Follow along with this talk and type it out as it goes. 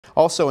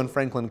Also in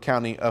Franklin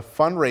County, a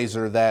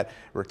fundraiser that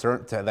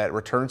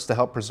returns to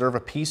help preserve a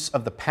piece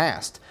of the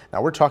past.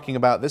 Now we're talking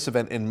about this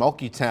event in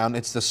Mulkeytown.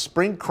 It's the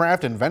Spring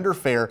Craft and Vendor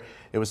Fair.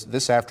 It was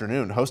this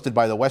afternoon, hosted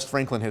by the West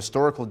Franklin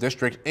Historical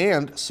District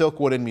and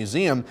Silkwood and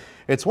Museum.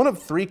 It's one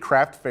of 3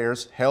 craft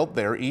fairs held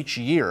there each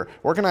year.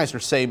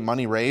 Organizers say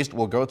money raised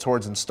will go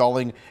towards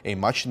installing a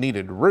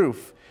much-needed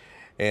roof,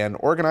 and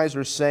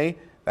organizers say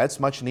that's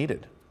much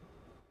needed.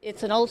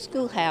 It's an old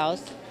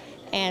schoolhouse,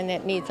 and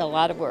it needs a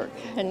lot of work.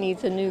 It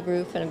needs a new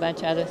roof and a bunch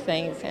of other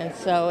things, and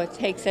so it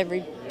takes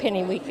every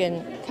penny we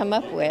can come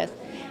up with,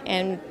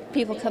 and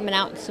people coming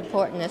out and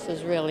supporting this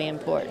is really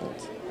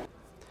important.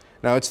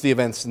 Now, it's the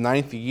event's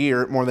 9th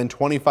year. More than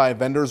 25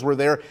 vendors were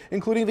there,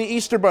 including the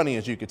Easter Bunny,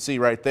 as you can see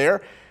right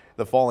there.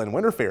 The fall and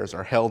winter fairs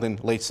are held in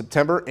late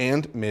September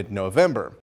and mid-November.